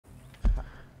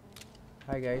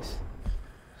Hi guys,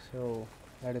 so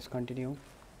let us continue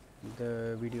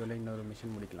the video line or mission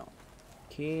mudikalam.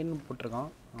 Kane putrukan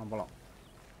polam.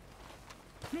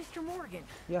 Mr. Morgan.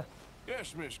 Yeah.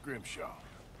 Yes, Miss Grimshaw.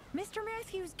 Mr.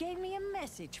 Matthews gave me a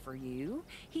message for you.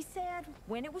 He said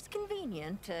when it was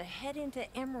convenient to head into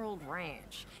Emerald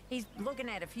Ranch. He's looking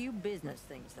at a few business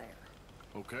things there.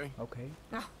 Okay. Okay.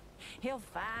 Oh, he'll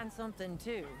find something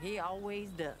too. He always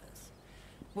does.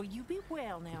 Will you be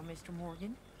well now, Mr.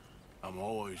 Morgan? I'm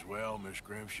always well, Miss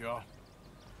Grimshaw.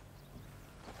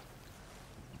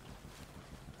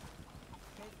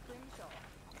 Miss Grimshaw.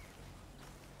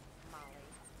 Molly.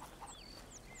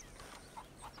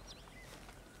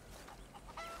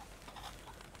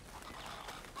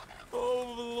 Oh,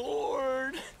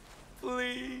 Lord,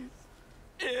 please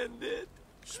end it.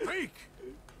 Speak!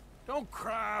 Don't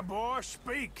cry, boy.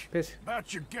 Speak Yes.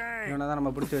 about your gang. இவனை தான்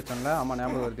நம்ம பிடிச்சி வச்சோம்ல அம்மா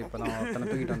ஞாபகம் வருது இப்போ நான்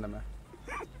ஒருத்தனை தூக்கிட்டு வந்தேன்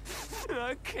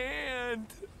I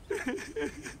can't.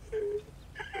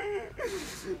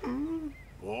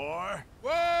 Boy.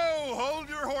 Whoa! Hold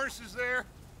your horses there.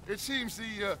 It seems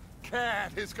the cat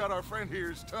has got our friend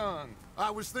here's tongue. I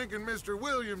was thinking Mr.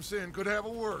 Williamson could have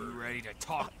a word. You ready to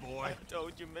talk, boy? I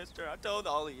told you, mister. I told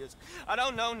all of you. I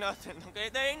don't know nothing, okay?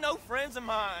 They ain't no friends of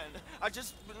mine. I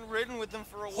just been ridden with them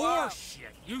for a while.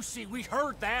 Horseshit! You see, we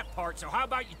heard that part, so how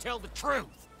about you tell the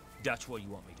truth? That's what you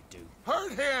want me to do.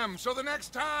 Hurt him, so the next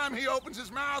time he opens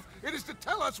his mouth, it is to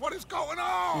tell us what is going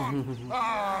on.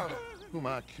 Who am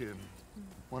I kidding?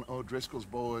 One of O'Driscoll's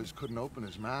boys couldn't open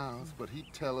his mouth, but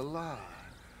he'd tell a lie.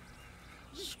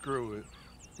 Screw it.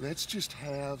 Let's just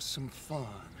have some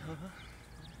fun.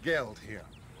 Geld him.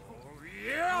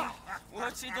 Yeah!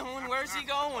 What's he doing? Where's he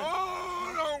going? Oh,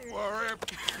 don't worry.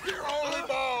 You're only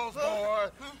balls, boy.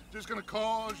 Just gonna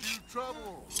cause you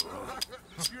trouble.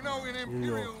 You know, in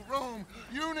Imperial Rome,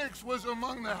 eunuchs was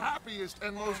among the happiest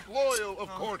and most loyal of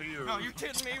courtiers. No, you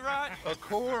kidding me, right? Of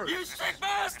course. You sick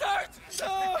bastards!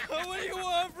 Oh, what do you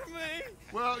want from me?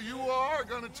 Well, you are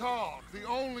gonna talk. The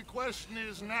only question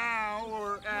is now or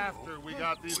after we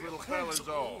got these little fellas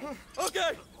off.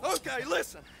 Okay,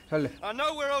 listen. சொல்லு I know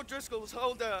where O'Driscoll's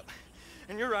holed up,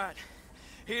 and you're right.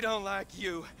 He don't like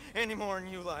you any more than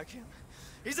you like him.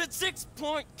 He's at 6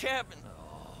 Point Cabin.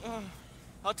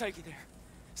 I'll take you there.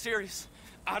 Serious.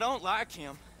 I don't like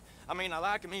him. I mean, I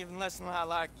like him even less than I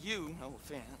like you. No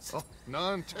offense. Oh,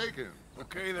 none taken.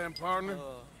 Okay then, partner.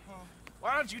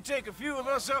 Why don't you take a few of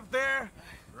us up there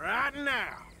right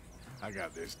now? I got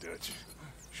this, Dutch.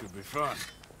 Should be fun.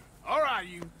 All right,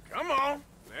 you. Come on.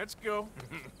 Let's go.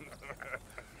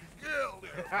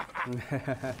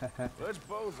 Let's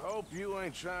both hope you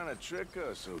ain't trying to trick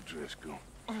us, O'Driscoll.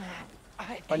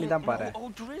 பண்ணிதான் பாரு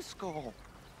O'Driscoll.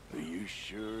 You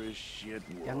sure as shit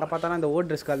was. எங்க பார்த்தாலும் அந்த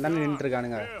vote ரிஸ்கால் தானே நின்னுட்டு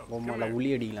இருக்கானுங்க பொம்மல உளி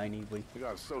அடிக்கலாம் இன்னைக்கு போய் We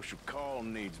got a social call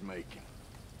needs making.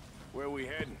 Where we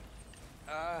heading?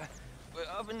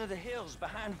 Up into the hills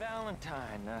behind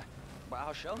Valentine. Well,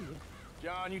 I'll show you.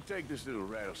 John, you take this little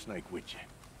rattlesnake with you.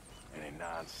 Any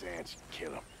nonsense,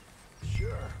 kill him.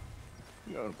 Sure.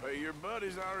 You're gonna pay your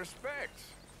buddies our respects.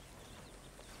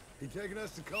 He taking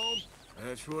us to Colm?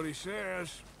 That's what he says.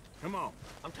 Come on.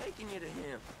 I'm taking you to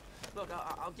him. Look,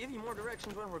 I'll give you more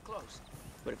directions when we're close.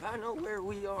 But if I know where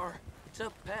we are, it's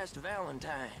up past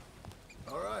Valentine.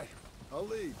 All right. I'll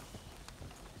lead.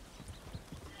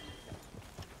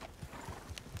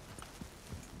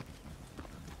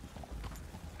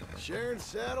 Sharing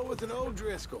saddle with an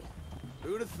O'Driscoll.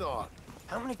 Who'd have thought?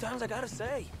 How many times I gotta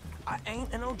say? I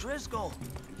ain't an O'Driscoll.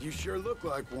 You sure look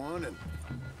like one, and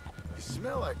you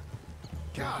smell like...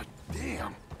 God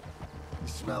damn. You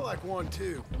smell like one,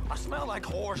 too. I smell like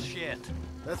horse shit.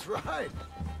 That's right.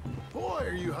 Boy,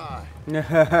 are you high.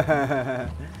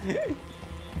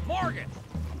 Morgan!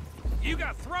 You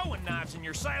got throwing knives in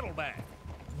your saddlebag.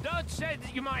 Dud said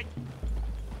that you might...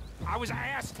 I was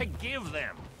asked to give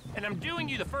them, and I'm doing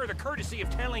you the further courtesy of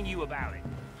telling you about it.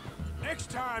 Next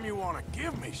time you want to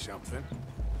give me something,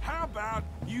 how about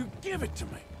you give it to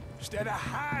me, instead of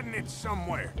hiding it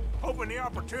somewhere, hoping the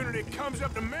opportunity comes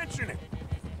up to mention it.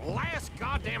 Last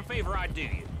goddamn favor I do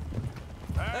you.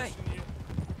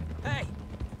 Hey,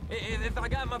 if I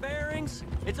got my bearings,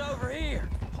 it's over here.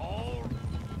 Oh.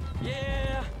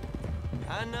 Yeah,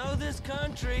 I know this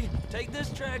country. Take this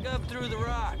track up through the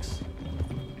rocks.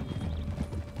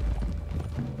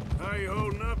 How you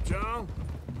holding up, John?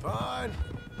 Fine.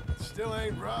 Still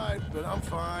ain't right, but I'm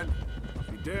fine.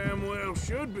 You damn well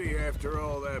should be after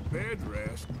all that bed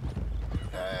rest.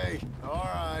 Hey, all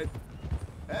right.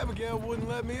 Abigail wouldn't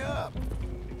let me up.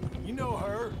 You know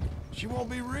her. She won't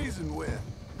be reasoned with.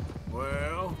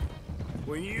 Well,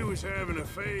 when you was having a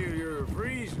failure of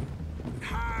reason,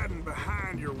 hiding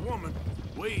behind your woman,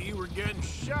 we were getting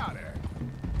shot at.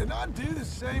 And I'd do the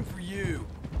same for you,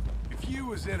 if you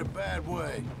was in a bad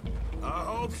way. I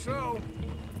hope so.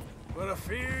 But I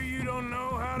fear you don't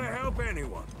know how to help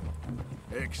anyone.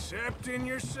 Except in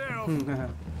yourself. You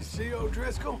see,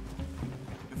 O'Driscoll?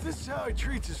 If this is how he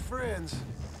treats his friends,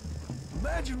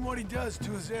 imagine what he does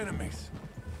to his enemies.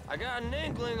 I got an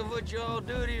inkling of what you all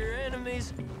do to your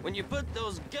enemies when you put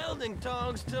those gelding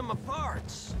tongs to my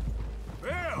parts.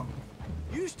 Bill,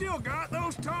 you still got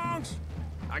those tongs?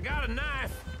 I got a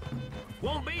knife.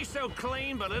 Won't be so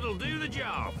clean, but it'll do the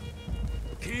job.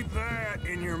 Keep that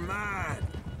in your mind,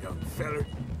 young feller.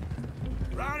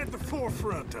 Right at the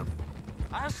forefront of it.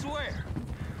 I swear,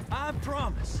 I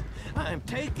promise, I am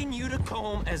taking you to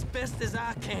comb as best as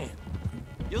I can.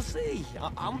 You'll see,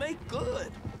 I'll make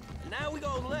good. Now we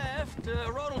go left,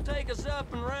 road will take us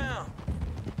up and round.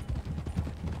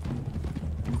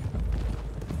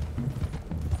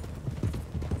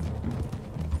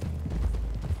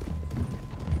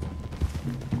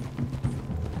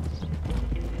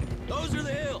 Those are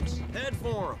the hills. Head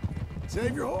for them.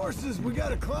 Save your horses, we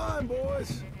gotta climb,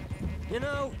 boys. You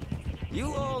know,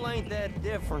 you all ain't that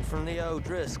different from the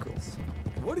O'Driscolls.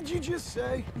 What did you just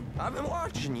say? I've been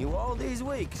watching you all these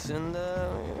weeks, and,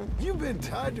 You've been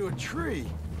tied to a tree.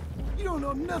 You don't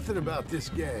know nothing about this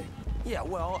gang. yeah,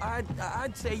 well,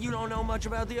 I'd say you don't know much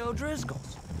about the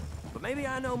O'Driscolls. But maybe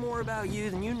I know more about you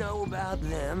than you know about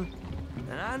them.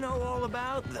 And I know all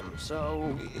about them,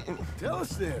 so... Tell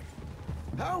us then,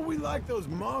 how are we like those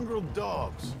mongrel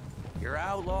dogs? You're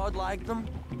outlawed like them.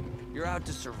 You're out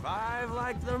to survive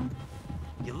like them.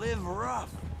 You live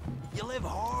rough. You live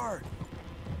hard.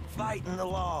 Fighting the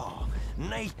law,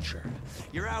 nature.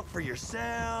 You're out for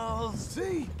yourselves.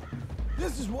 See?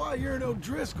 This is why you're an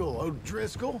O'Driscoll,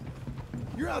 O'Driscoll.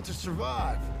 You're out to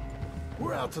survive.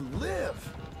 We're out to live.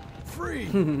 Free.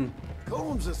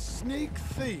 Colm's a sneak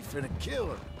thief and a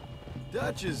killer.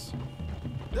 Dutch is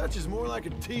more like a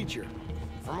teacher.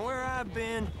 From where I've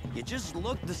been, you just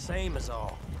look the same as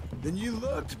all. Then you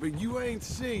looked, but you ain't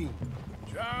seen.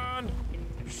 John,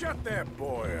 shut that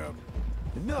boy up.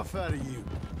 Enough out of you.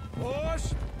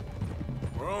 Boys,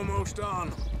 we're almost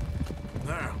on.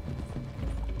 Now,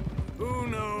 who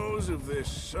knows if this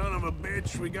son of a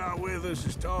bitch we got with us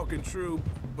is talking true,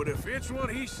 but if it's what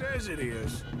he says it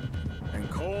is, and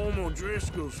Colm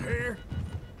O'Driscoll's here,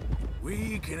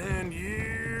 we can end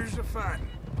years of fighting.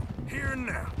 Here and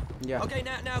now. Yeah. Okay,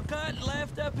 now cut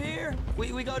left up here.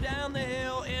 We go down the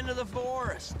hill into the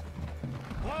forest.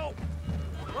 Whoa!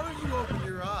 Why don't you open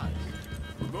your eyes?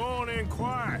 We're going in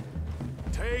quiet,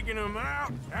 taking them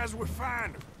out as we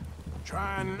find them,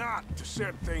 trying not to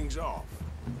set things off.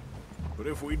 But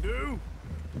if we do,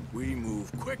 we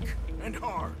move quick and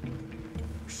hard.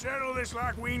 Settle this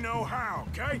like we know how,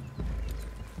 okay?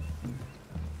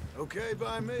 Okay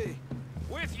by me.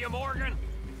 With you, Morgan.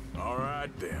 All right,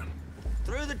 then.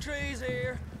 Through the trees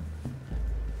here.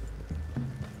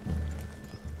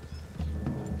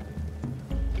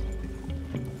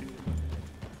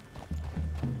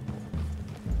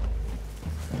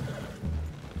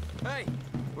 Hey,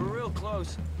 we're real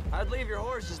close. I'd leave your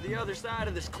horses the other side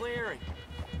of this clearing.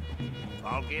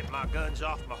 I'll get my guns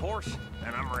off my horse,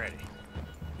 and I'm ready.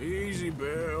 Easy,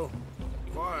 Bill.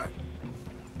 Quiet.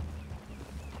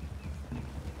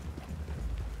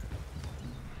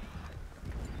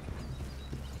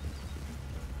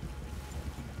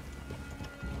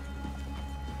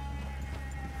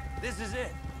 This is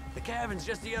it. The cabin's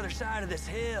just the other side of this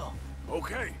hill.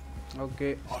 Okay.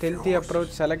 Okay. Off your Stealthy horses. approach.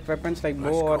 Select weapons like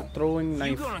Let's bow or go. throwing You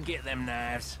knife. gonna get them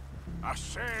knives? I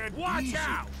said Watch easy.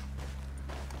 out!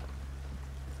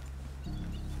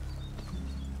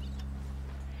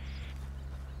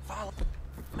 Follow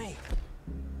me.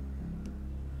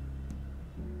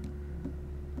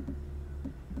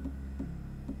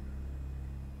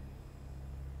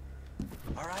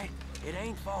 All right, it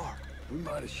ain't far. We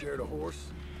might have shared a horse,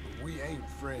 but we ain't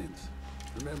friends.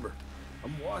 Remember,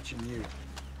 I'm watching you.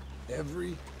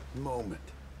 Every moment.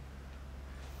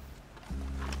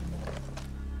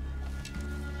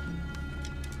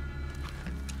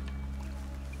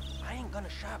 I ain't gonna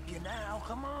shop you now,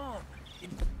 come on.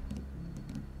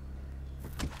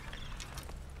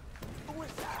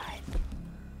 Suicide.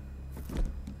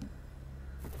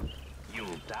 You'll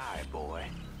die, boy.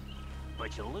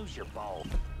 But you'll lose your ball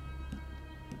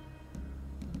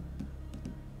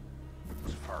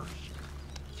first.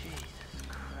 Jesus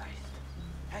Christ.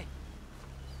 Hey,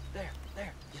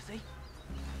 there, you see?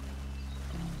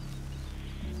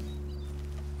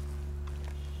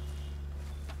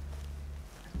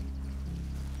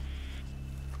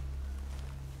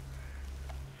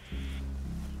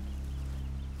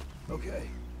 Okay,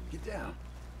 get down.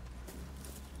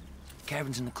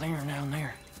 Cabin's in the clearing down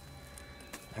there.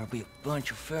 There'll be a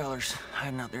bunch of fellers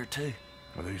hiding out there too.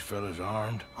 Are these fellas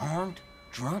armed? Armed,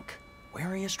 drunk,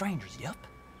 wary of strangers, yup.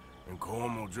 And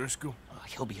Colm O'Driscoll?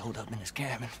 He'll be holed up in his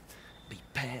cabin. Be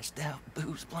passed out,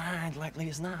 booze blind, likely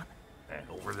as not. And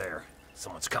over there,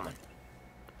 someone's coming.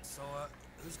 So,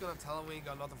 who's gonna tell him we ain't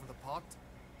got nothing for the pot?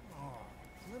 Oh,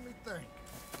 let me think.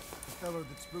 The fella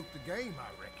that spooked the game,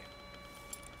 I reckon.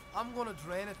 I'm gonna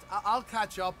drain it. I'll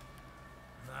catch up.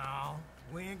 No,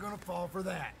 we ain't gonna fall for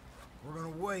that. We're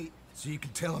gonna wait so you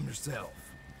can tell him yourself.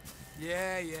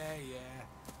 Yeah.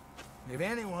 If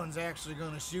anyone's actually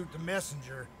gonna shoot the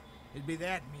messenger, it'd be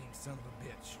that mean son of a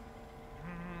bitch.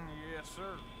 Yes,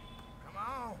 sir. Come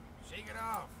on, shake it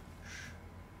off.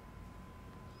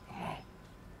 Come on.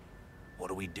 What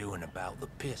are we doing about the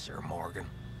pisser, Morgan?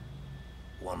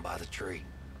 One by the tree.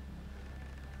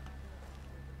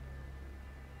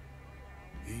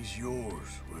 He's yours,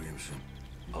 Williamson.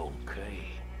 Okay.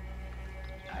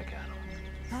 I got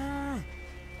him.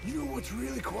 You know what's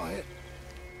really quiet?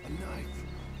 A knife.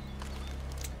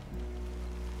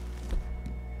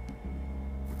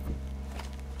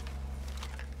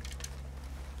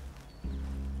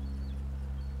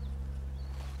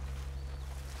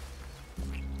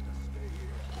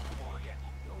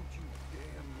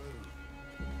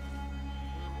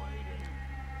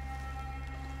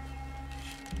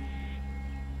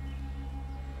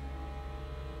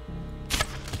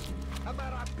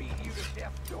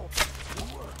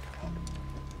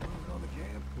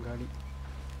 गाड़ी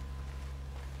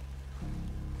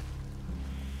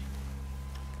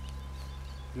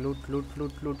loot.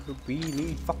 We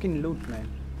need fucking loot, man.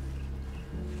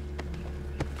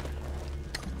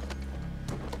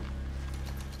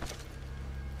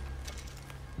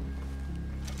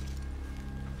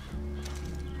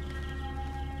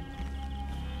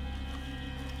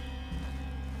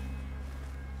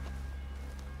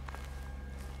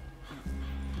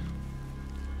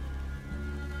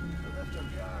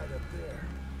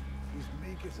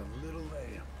 A little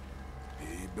lamb.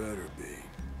 He better be.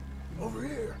 Over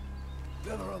here.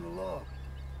 Fella on the log.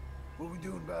 What we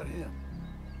doing about him?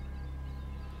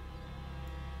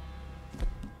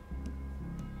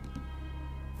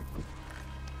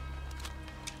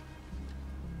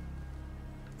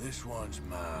 This one's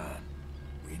mine.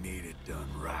 We need it done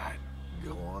right.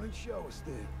 Go on and show us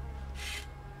then.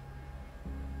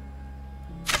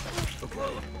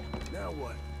 Okay, now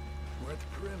what? We're at the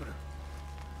perimeter.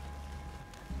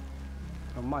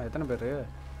 அம்மா எத்தனை பேரு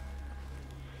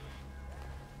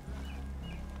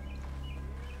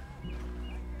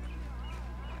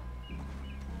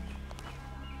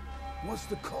What's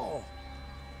the call?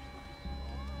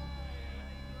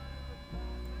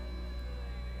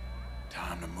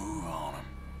 Time to move on him.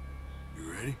 You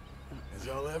ready? As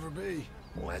I'll ever be.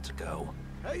 Let's go.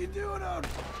 How you doing out?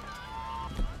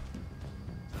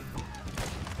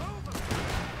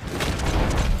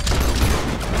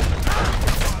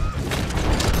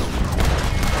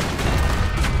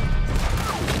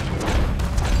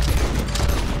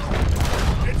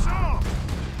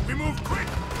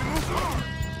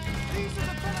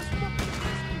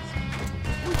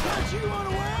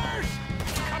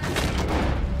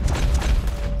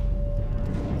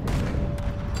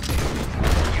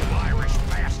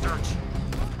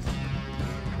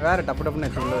 வேற டப்பு டப்புன்னு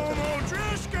எடுத்து உள்ள வச்சிருக்கேன்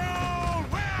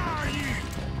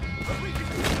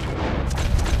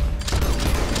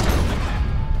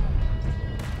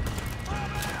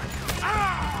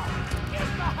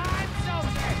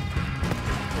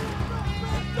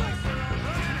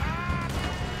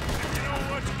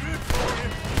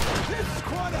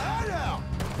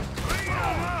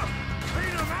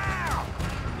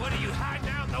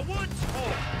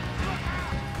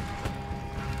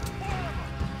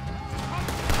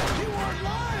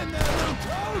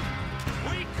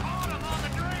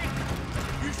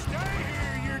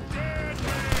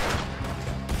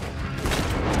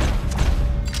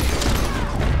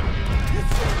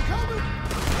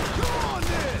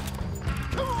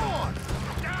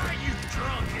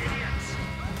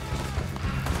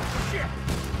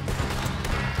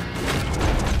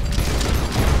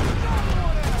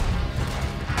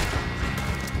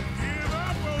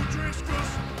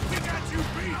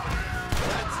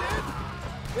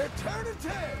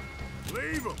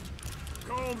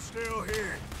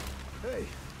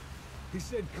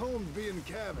Said Colm be in the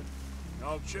cabin.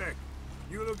 I'll check.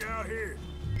 You look out here.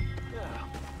 Yeah.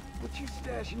 What you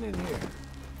stashing in here?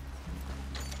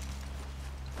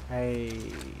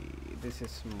 Hey, this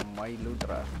is my loot,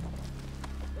 ra.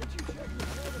 Ain't you checking the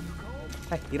cabin for Colm?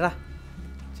 Hey, ira.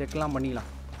 Check லாம்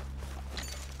பண்ணிடலாம்.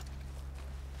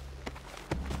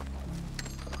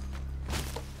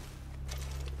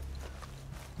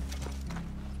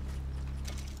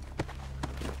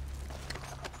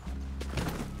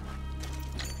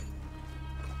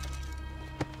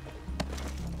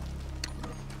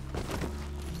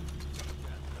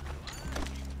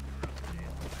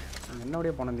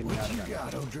 என்னோடய பணம் தின்னா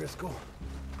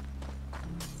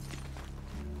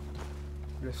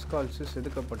ரெஸ்கால்ஸு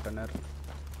செதுக்கப்பட்டனர்.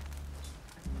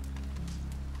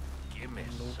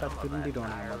 லூட்டாக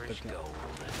திருந்திடுவானுங்க மொத்தத்தையும்.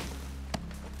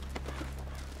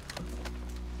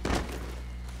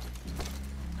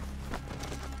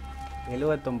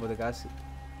 79 காசு.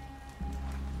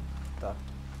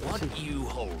 What are you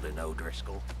holding,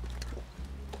 O'Driscoll?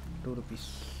 2 rupees.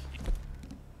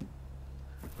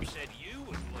 You said you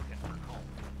was looking for coal.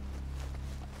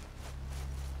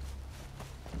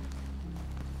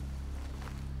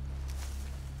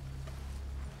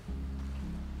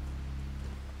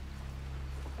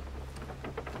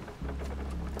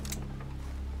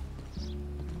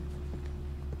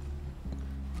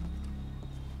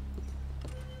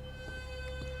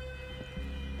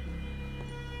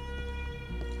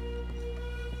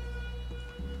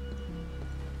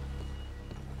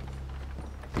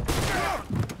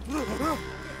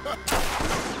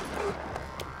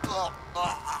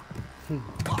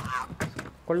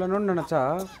 கொல்லணும்னு நினைச்சா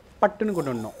பட்டுன்னு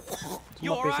கொண்டு வரணும்.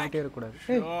 சும்மா பேசிக்கிட்டே இருக்கக்கூடாது.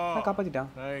 ஏய் நான்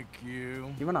காப்பாத்திட்டான்.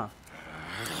 இவனா?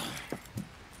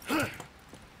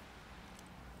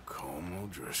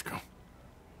 Driscoll.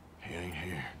 He ain't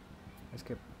here.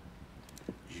 Escape.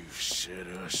 You set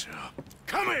us up.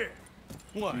 Come here!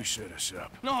 What? You set us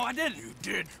up. No, I didn't. You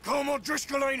did. Como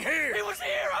Driscoll ain't here! He was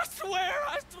here, I swear!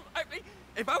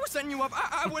 If I was setting you up,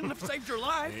 I wouldn't have saved your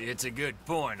life. It's a good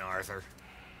point, Arthur.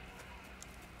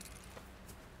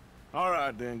 All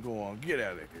right, then, go on. Get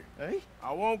out of here. Hey?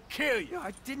 I won't kill you. Yeah,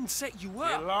 I didn't set you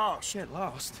up. Get lost. Get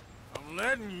lost. I'm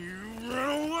letting you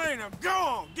run away. Now go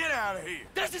on. Get out of here.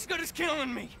 That's as good as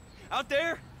killing me. Out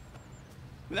there,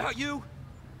 without you,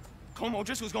 Como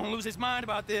just was gonna lose his mind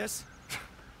about this.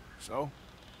 So?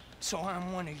 So I'm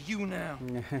one of you now.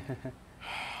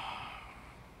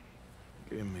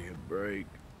 Give me a break.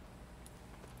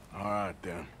 All right,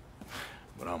 then.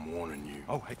 But I'm warning you.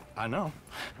 Oh, hey, I know.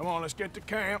 Come on, let's get to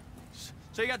camp.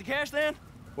 So you got the cash then?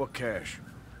 What cash?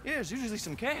 Yeah, there's usually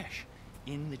some cash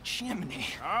in the chimney.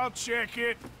 I'll check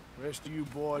it. Rest of you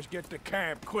boys, get to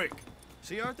camp quick.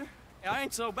 See, Arthur? I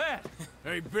ain't so bad.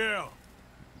 Hey, Bill.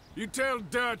 You tell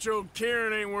Dutch old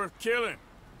Kieran ain't worth killing.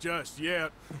 Just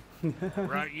yet.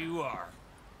 Right you are.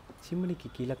 சிம்னிக்கு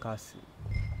கீழே காசு.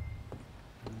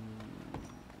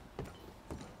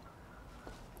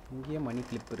 இங்கேயே மணி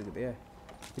clip இருக்குது.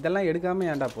 இதெல்லாம் எடுக்காமல்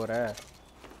ஏன்டா போகிற?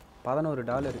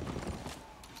 $11.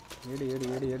 ஏடு ஏடு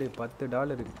ஏடு ஏடு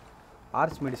 $10.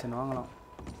 ஆர்ஸ் மெடிசன் வாங்கலாம்.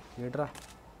 எடுறா.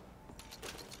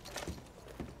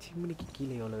 சிம்னிக்கு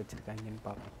கீழே எவ்வளோ வச்சுருக்காங்கன்னு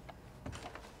பார்ப்போம்.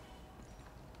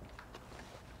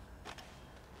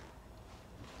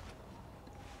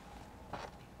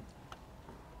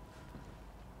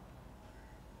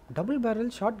 டபுள்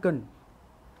பேரல் ஷார்ட் கன்.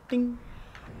 டிங்.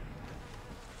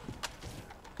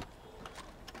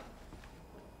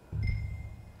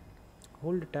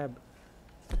 Hold tab.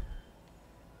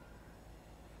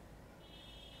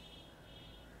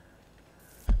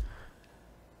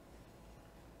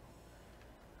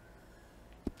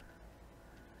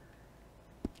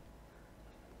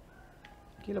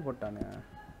 கீழே போட்டானே,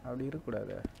 அப்படி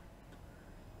இருக்கக்கூடாது.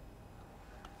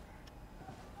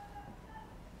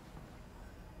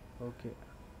 ஓகே.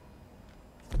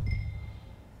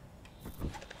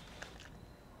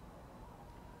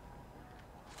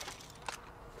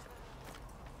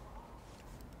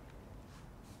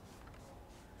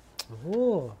 ஓ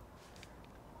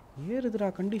ஏறுதுடா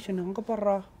கண்டிஷன். அங்கே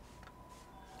பாடுறா.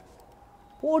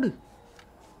 போடு.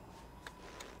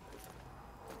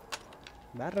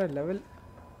 வேற லெவல்.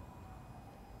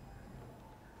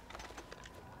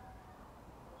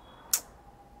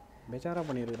 பேச்சாரா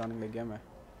பண்ணியிருக்கிறானுங்க கேமை.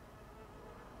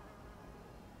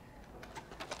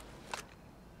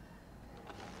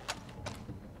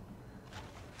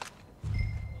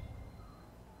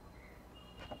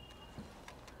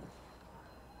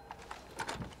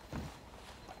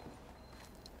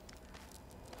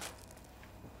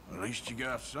 At least you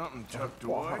got something tucked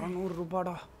away.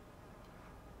 $600.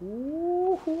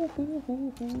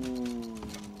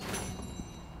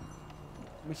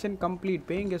 Mission complete.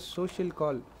 Paying a social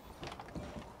call.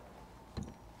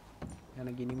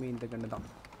 எனக்கு இனிமே இந்த கண்ணு தான்.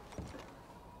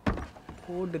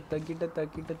 போடு. தக்கிட்ட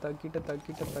தக்கிட்ட தக்கிட்ட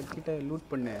தக்கிட்ட தக்கிட்ட லூட்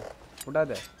பண்ணு.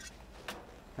 விடாத.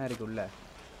 என்ன இருக்கு உள்ள?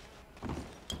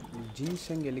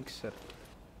 ஜின்செங் எலிக்சர்.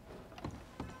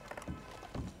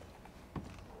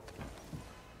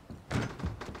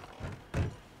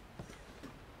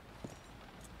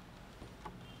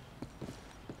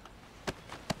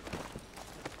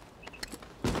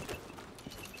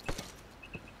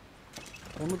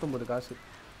 $99 காசு.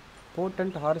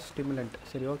 Potent hours stimulant.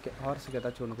 சரி ஓகே, ஹார்ஸுக்கு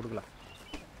ஏதாச்சும் ஒன்று கொடுக்கலாம்.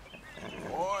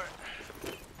 Boy,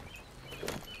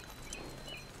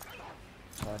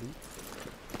 sorry.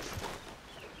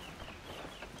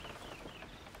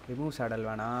 ரிமூவ் சேடல்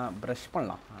வேணாம், ப்ரஷ்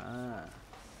பண்ணலாம்.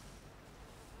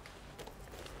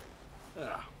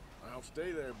 I'll stay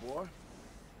there, boy.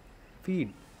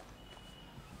 Feet.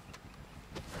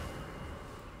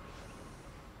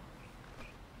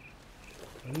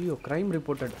 ஐயோ கிரைம்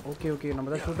ரிப்போர்ட்டட். ஓகே ஓகே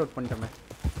நம்ம தான் ஷூட் அவுட் பண்ணிட்டோமே.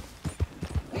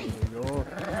 ஐயோ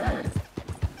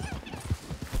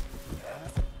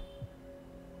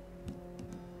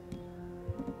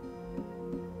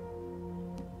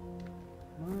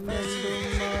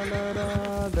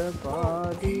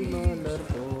பாதி மலர்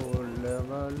போல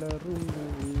வளரும்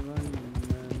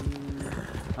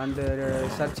அந்த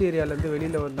சர்ச் ஏரியாலேருந்து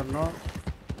வெளியில் வந்துடணும்.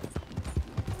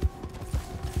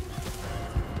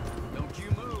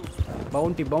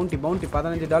 பவுண்டி பவுண்டி பவுண்டி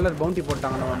 $15 பவுண்டி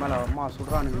போட்டாங்க நம்ம மேலே. அம்மா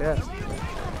சுடுறானுங்களே.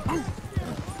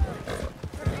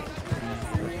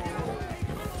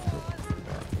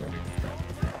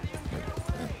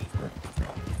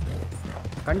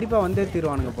 கண்டிப்பாக வந்தே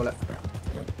தீருவானுங்க போல்.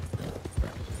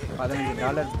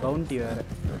 $15 பவுண்டி வேறு.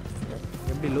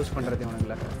 எப்படி லூஸ் பண்ணுறது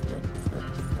இவனுங்கள?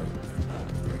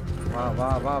 வா வா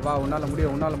வா வா, உன்னால்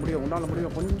முடியும் உன்னால் முடியும் உன்னால்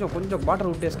முடியும். கொஞ்சம் கொஞ்சம் பாட்டர்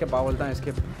விட்டு எஸ்கேப். அவள் தான்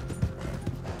எஸ்கேப்.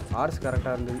 ஆர்ஸ்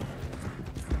கரெக்டாக இருந்தது.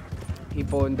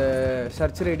 இப்போது இந்த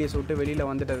சர்ச் ரேடியஸ் விட்டு வெளியில்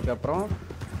வந்துட்டதுக்கப்புறம்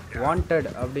வாண்டட்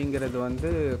அப்படிங்கிறது வந்து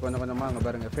கொஞ்சம் கொஞ்சமாக அங்கே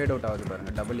பாருங்கள் ஃபேட் அவுட் ஆகுது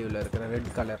பாருங்கள். டபிள்யூவில் இருக்கிற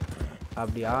ரெட் கலர்.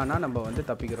 அப்படி ஆனால் நம்ம வந்து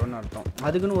தப்பிக்கிறோன்னு அர்த்தம்.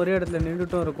 அதுக்குன்னு ஒரே இடத்துல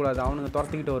நின்றுட்டும் இருக்கக்கூடாது. அவனுங்க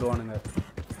துரத்திக்கிட்டு வருவானுங்க.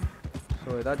 ஸோ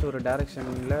ஏதாச்சும் ஒரு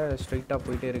டைரெக்ஷனில் ஸ்ட்ரைட்டாக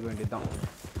போயிட்டே இருக்க வேண்டியது தான்.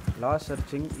 Loss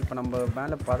searching. இப்போ நம்ம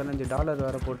மேலே $15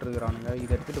 வேறு போட்டிருக்கிறானுங்க.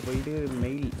 இதை எடுத்துகிட்டு போயிட்டு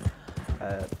மெயில்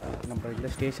நம்ம இந்த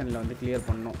ஸ்டேஷனில் வந்து கிளியர்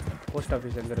பண்ணணும். போஸ்ட்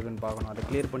ஆஃபீஸ் எங்கே இருக்குன்னு பார்க்கணும். அதை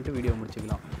கிளியர் பண்ணிட்டு வீடியோ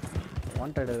முடிச்சுக்கலாம்.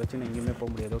 வாண்டட் வச்சு நான் எங்கேயுமே போக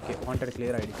முடியாது. ஓகே வாண்டட்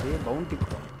கிளியர் ஆகிடுச்சு. பவுண்டி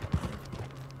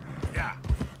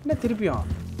என்ன திருப்பியும்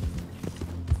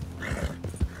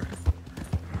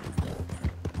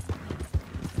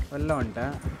வெளில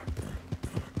வந்துட்டேன்.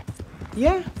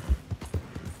 ஏன்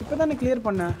இப்போ தானே கிளியர்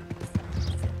பண்ணேன்.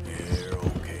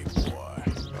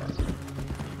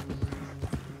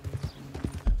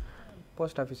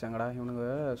 போஸ்ட் ஆஃபீஸ் எங்கடா? இவனுங்க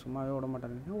சும்மாவே விட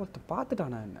மாட்டானுங்க. ஒருத்தர்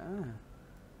பார்த்துட்டானா என்ன?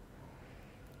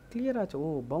 கிளியர் ஆச்சு. ஓ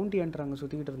பவுண்டி என்ட்ரு அங்கே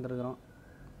சுற்றிக்கிட்டு இருந்துருக்குறான்.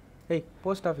 ஏய்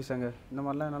போஸ்ட் ஆஃபீஸ் அங்கே. இந்த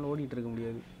மாதிரிலாம் என்னால் ஓடிட்டு இருக்க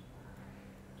முடியாது.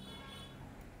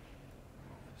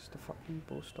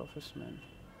 Post office man.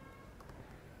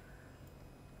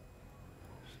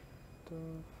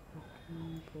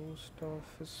 Post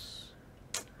office.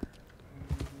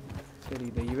 சரி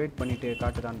இதை இவேட் பண்ணிவிட்டு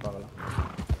காட்டுதான்னு பார்க்கலாம்.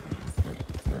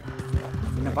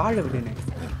 என்ன வாழ விடுனே.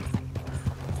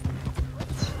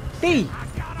 டேய்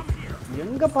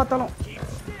எங்கே பார்த்தாலும்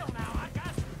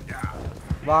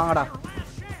வாங்கடா.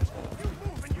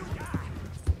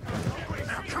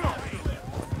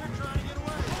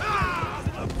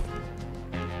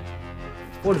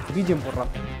 போடு பிஜிஎம்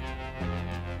போடுறான்.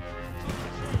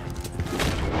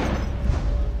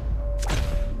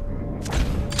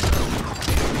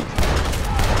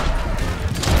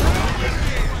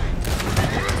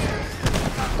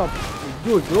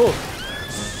 ஐயோ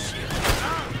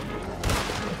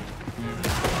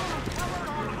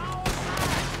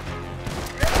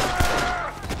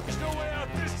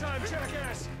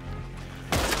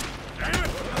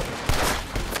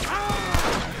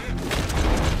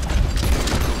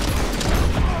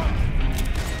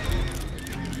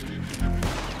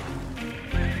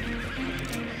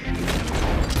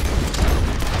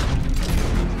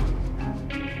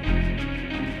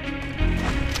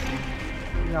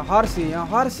ஹார்ஸு. என்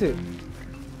ஹார்ஸு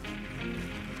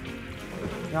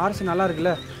நல்லா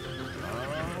இருக்குல்ல.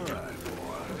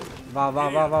 வா வா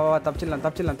வா வா வா தப்பிச்சிடலாம்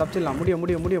தப்பிச்சிடலாம் தப்பிச்சிடலாம். முடியும்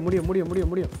முடியும் முடியும் முடியும் முடியும்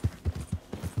முடியும் முடியும்.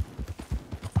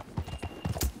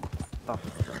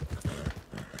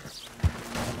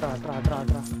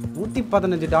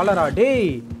 $115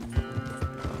 டேய்.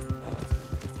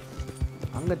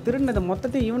 அங்கே திருடினதை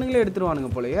மொத்தத்தையும் இவனுங்களே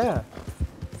எடுத்துருவானுங்க போலயே.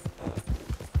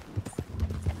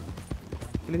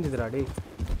 கிழிஞ்சுதுடா டேய்.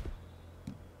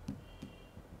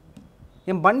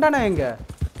 என் பண்டானா எங்க?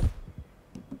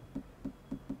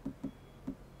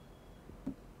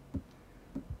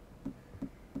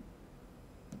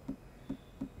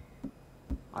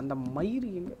 அந்த மயிறு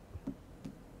எங்க?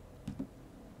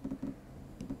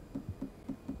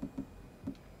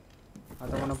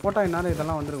 அதை உன்னை போட்டா என்னால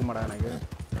இதெல்லாம் வந்துருக்க மாட்டா எனக்கு.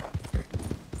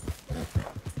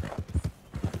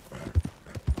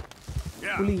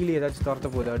 புலி கிளி ஏதாச்சும் துரத்த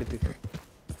போகுது அடுத்து.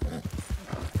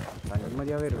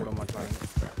 நிம்மதியாகவே இருக்க விட மாட்டாங்க.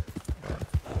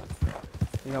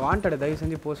 நீங்கள் வாண்டடை தயவு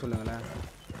செஞ்சு போக சொல்லுங்களேன்.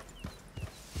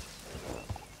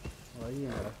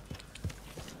 வழியங்கடா.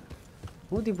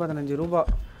 $115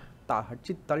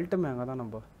 அடிச்சு தள்ளிட்டோமே. அங்கே தான்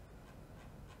நம்ம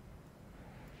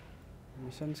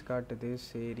மிஷன்ஸ் காட்டுது.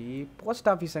 சரி போஸ்ட்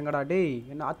ஆஃபீஸ் எங்கடா டேய்?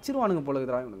 என்ன அச்சிருவானுங்க போல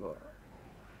இருக்குடா இவனுங்க.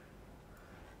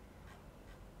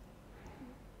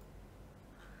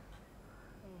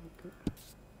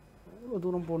 இவ்வளோ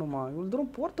தூரம் போகணுமா? இவ்வளோ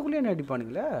தூரம் போகிறதுக்குள்ளேயே என்ன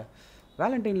அடிப்பானுங்களே?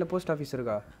 வேலண்டைனில் போஸ்ட் ஆஃபீஸ்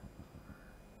இருக்கா?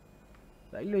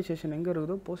 ரயில்வே ஸ்டேஷன் எங்கே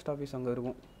இருக்குதோ போஸ்ட் ஆஃபீஸ் அங்கே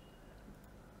இருக்கும்.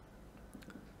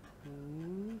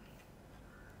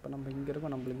 இப்போ நம்ம இங்கே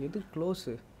இருக்கோம். நம்மளுக்கு எது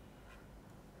க்ளோஸு?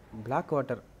 Black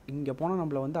water. இங்கே போனால்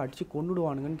நம்மளை வந்து அடித்து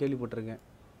கொண்டுடுவானுங்கன்னு கேள்விப்பட்டிருக்கேன்.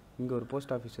 இங்கே ஒரு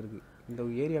போஸ்ட் ஆஃபீஸ் இருக்குது. இந்த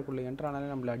ஏரியாக்குள்ளே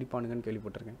என்ட்ரானாலே நம்மளை அடிப்பானுங்கன்னு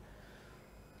கேள்விப்பட்டிருக்கேன்.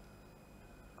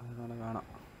 அதனால வேணாம்.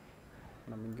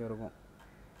 நம்ம இங்கே இருக்கோம்.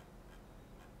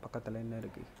 பக்கத்தில் என்ன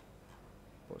இருக்குது?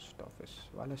 Post office.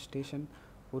 வேலை ஸ்டேஷன்.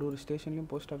 ஒரு ஸ்டேஷன்லேயும்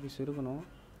போஸ்ட் ஆஃபீஸ் இருக்கணும்.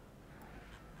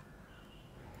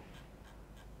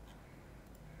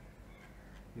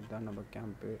 இதுதான் நம்ம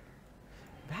கேம்ப்பு.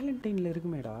 வேலண்டைனில்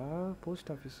இருக்குமேடா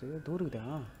post office. தூருக்குதா?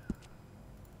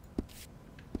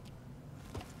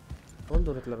 எவ்வளோ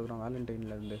தூரத்தில் இருக்கிறோம்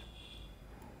வேலண்டைன்லேருந்து?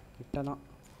 கிட்ட தான்.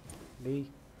 டேய்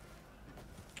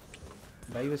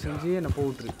தயவு செஞ்சு என்னை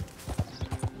போட்டுரு.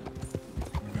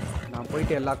 நான்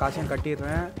போயிட்டு எல்லா காசையும்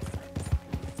கட்டிடுறேன்.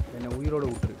 என்னை உயிரோடு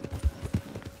விட்டுரு.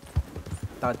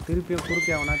 திருப்பியும்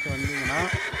குறுக்கே அவனாச்சும்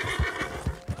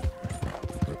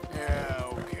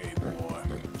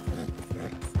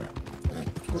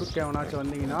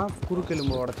வந்தீங்கன்னா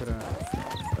குறுக்கெலும்பு உடச்சிருவேன்.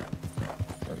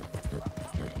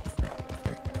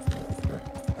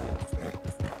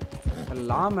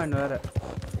 லாமேன் வேற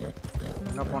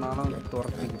எங்கே போனாலும்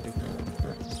துரத்திக்கிட்டு.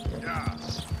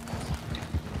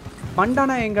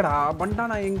 பண்டானா எங்கடா?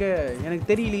 பண்டானா எங்க? எனக்கு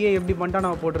தெரியலையே எப்படி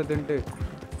பண்டானாவை போட்டுருதுன்ட்டு.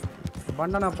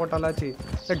 பண்டானா போட்டாலாச்சு.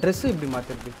 ட்ரெஸ்ஸு இப்படி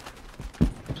மாற்றிருக்கு.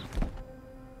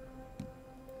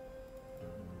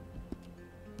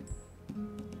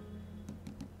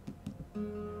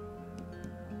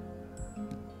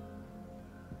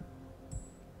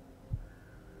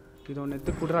 இது ஒன்று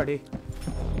எடுத்து குடுறாடே.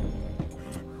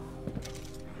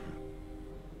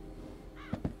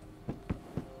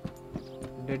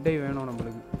 டெட்டை வேணும்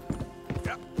நம்மளுக்கு.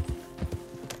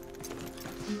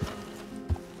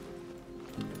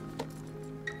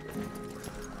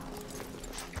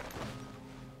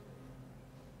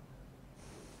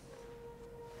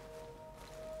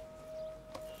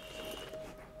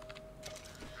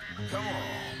 Come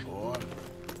on, boy.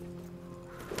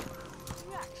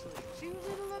 You actually choose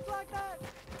it to look like that?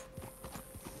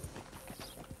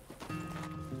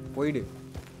 போயிடு.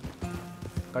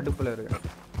 கடுப்புல இருக்கு.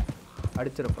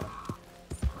 அடிச்சிருப்பா.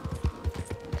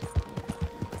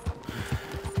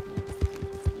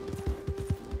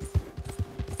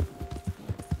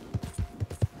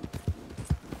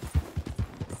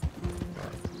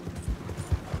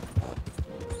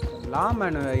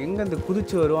 லாமன் எங்கேருந்து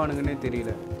குதிச்சு வருவானுங்கன்னே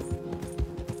தெரியல.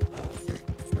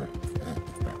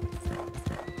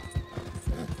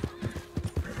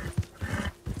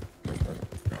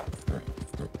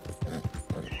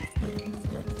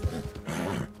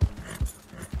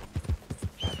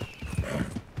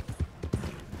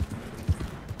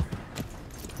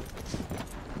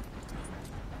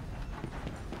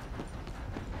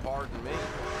 Pardon me.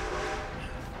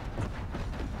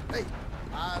 Hey,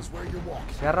 eyes where you're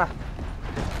walking. Charath.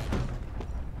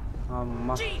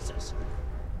 Jesus.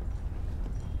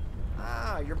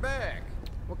 Ah, you're back.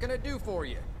 What can I do for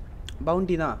you?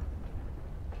 Bounty da.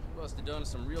 You must have done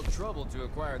some real trouble to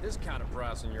acquire this kind of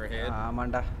price in your head.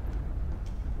 ஆமாண்டா.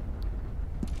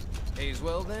 Pays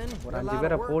well then. ஒரு 5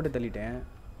 பேரை போட்டு தள்ளிட்டேன்.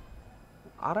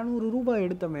 600 ரூபாய்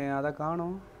எடுத்தமே, அத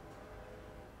காணோம்.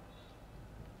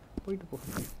 போயிட்டு போ.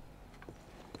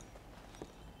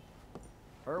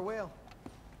 Farewell.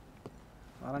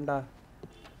 வரேன்டா.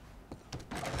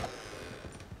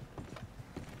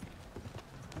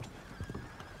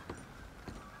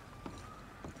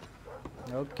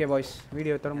 ஓகே பாய்ஸ்,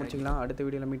 வீடியோ இதோட முடிச்சுக்கலாம். அடுத்த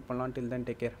வீடியோவில் மீட் பண்ணலாம். டில் தென்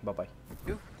டேக் கேர். பாய்.